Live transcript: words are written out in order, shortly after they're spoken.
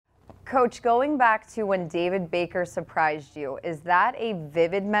Coach, going back to when David Baker surprised you, is that a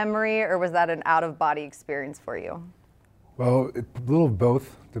vivid memory or was that an out-of-body experience for you? Well, a little of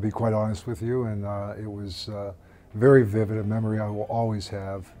both, to be quite honest with you, and it was very vivid, a memory I will always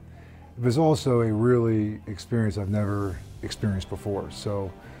have. It was also a really experience I've never experienced before,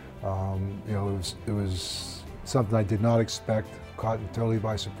 so you know, it was something I did not expect, caught me totally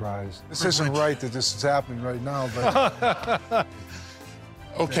by surprise. This isn't right that this is happening right now, but...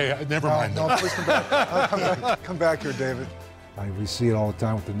 Okay, never mind. No, please come back. Come back here, David. We see it all the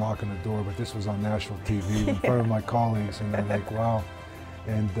time with the knock on the door, but this was on national TV in front of my colleagues, and they're like, wow.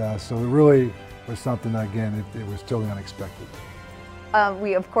 And so it really was something, again, it was totally unexpected.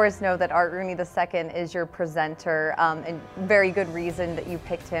 We, of course, know that Art Rooney II is your presenter, and very good reason that you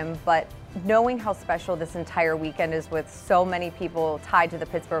picked him, but knowing how special this entire weekend is with so many people tied to the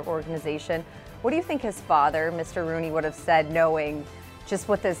Pittsburgh organization, what do you think his father, Mr. Rooney, would have said, knowing just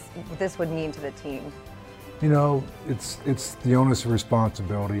what this would mean to the team? You know, it's the onus of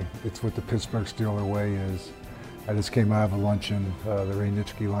responsibility. It's what the Pittsburgh Steeler way is. I just came out of a luncheon, the Ray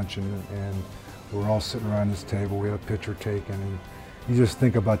Nitschke luncheon, and we were all sitting around this table. We had a picture taken, and you just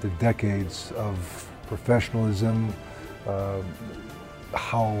think about the decades of professionalism,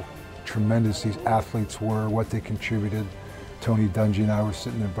 how tremendous these athletes were, what they contributed. Tony Dungy and I were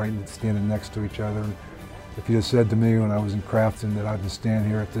sitting there standing next to each other. If you had said to me when I was in Crafton that I'd stand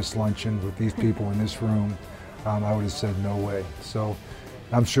here at this luncheon with these people in this room, I would have said no way. So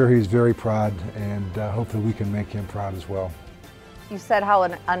I'm sure he's very proud, and hopefully we can make him proud as well. You said how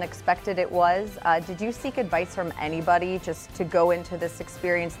unexpected it was. Did you seek advice from anybody just to go into this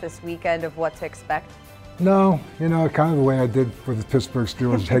experience this weekend of what to expect? No, you know, kind of the way I did for the Pittsburgh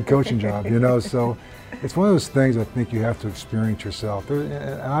Steelers head coaching job, you know, so it's one of those things I think you have to experience yourself.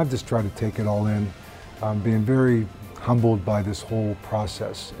 And I've just tried to take it all in. I'm being very humbled by this whole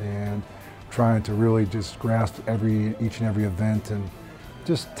process and trying to really just grasp each and every event and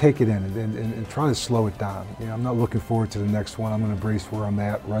just take it in and try to slow it down. You know, I'm not looking forward to the next one. I'm going to embrace where I'm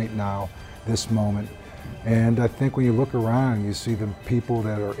at right now, this moment. And I think when you look around, you see the people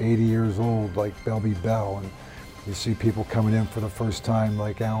that are 80 years old, like Belby Bell, and you see people coming in for the first time,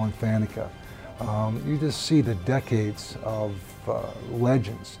 like Alan Faneca. You just see the decades of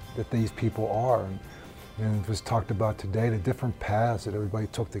legends that these people are. And it was talked about today, the different paths that everybody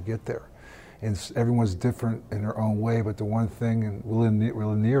took to get there. And everyone's different in their own way, but the one thing, and Will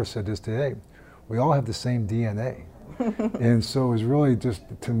Lanier said this today, we all have the same DNA. And so it was really just,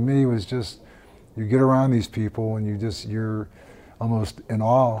 to me, it was just, you get around these people and you're almost in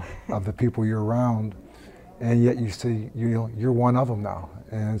awe of the people you're around, and yet you see, you know, you're one of them now.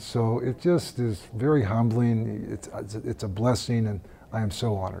 And so it just is very humbling, it's a blessing, and I am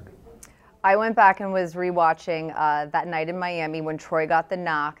so honored. I went back and was rewatching that night in Miami when Troy got the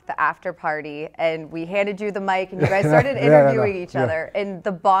knock, the after party, and we handed you the mic and you guys started interviewing each other. And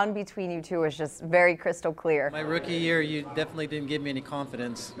the bond between you two was just very crystal clear. My rookie year, you definitely didn't give me any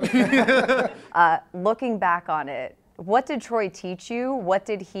confidence. Looking back on it, what did Troy teach you? What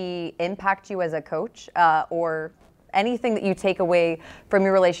did he impact you as a coach? Or anything that you take away from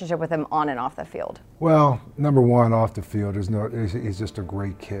your relationship with him on and off the field? Well, number one, off the field, he's just a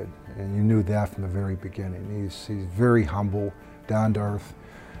great kid. And you knew that from the very beginning. He's very humble, down to earth.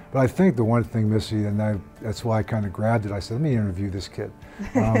 But I think the one thing, Missy, and that's why I kind of grabbed it, I said, let me interview this kid.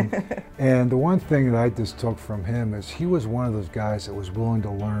 And the one thing that I just took from him is he was one of those guys that was willing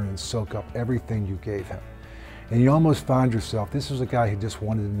to learn and soak up everything you gave him. And you almost found yourself, this was a guy who just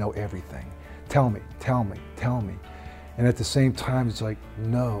wanted to know everything. Tell me, tell me, tell me. And at the same time, it's like,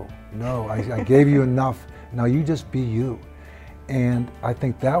 no, I gave you enough. Now you just be you. And I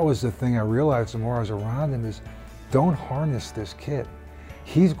think that was the thing I realized the more I was around him is, don't harness this kid.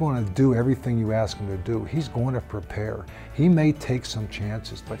 He's going to do everything you ask him to do. He's going to prepare. He may take some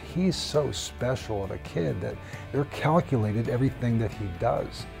chances, but he's so special of a kid that they're calculated everything that he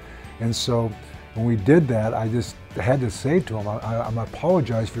does. And so when we did that, I just had to say to him, I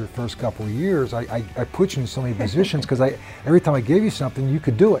apologize for your first couple of years. I put you in so many positions because every time I gave you something, you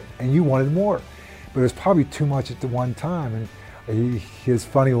could do it, and you wanted more. But it was probably too much at the one time. And his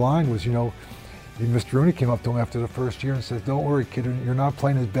funny line was, you know, Mr. Rooney came up to him after the first year and says, don't worry, kid, you're not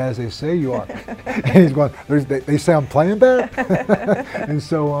playing as bad as they say you are. And he's going, they say I'm playing bad? And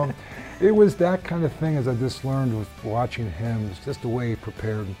so it was that kind of thing, as I just learned with watching him. It's just the way he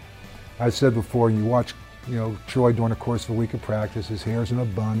prepared. I said before, you watch, you know, Troy during the course of a week of practice, his hair's in a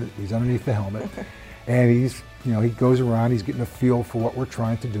bun, he's underneath the helmet, and he's, you know, he goes around, he's getting a feel for what we're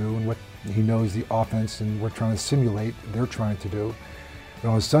trying to do and what he knows the offense and we're trying to simulate, they're trying to do. And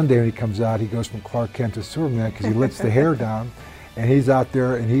on Sunday when he comes out, he goes from Clark Kent to Superman because he lets the hair down, and he's out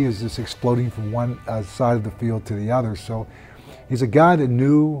there and he is just exploding from one side of the field to the other. So he's a guy that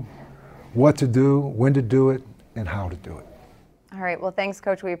knew what to do, when to do it, and how to do it. All right. Well, thanks,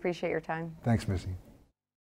 Coach. We appreciate your time. Thanks, Missy.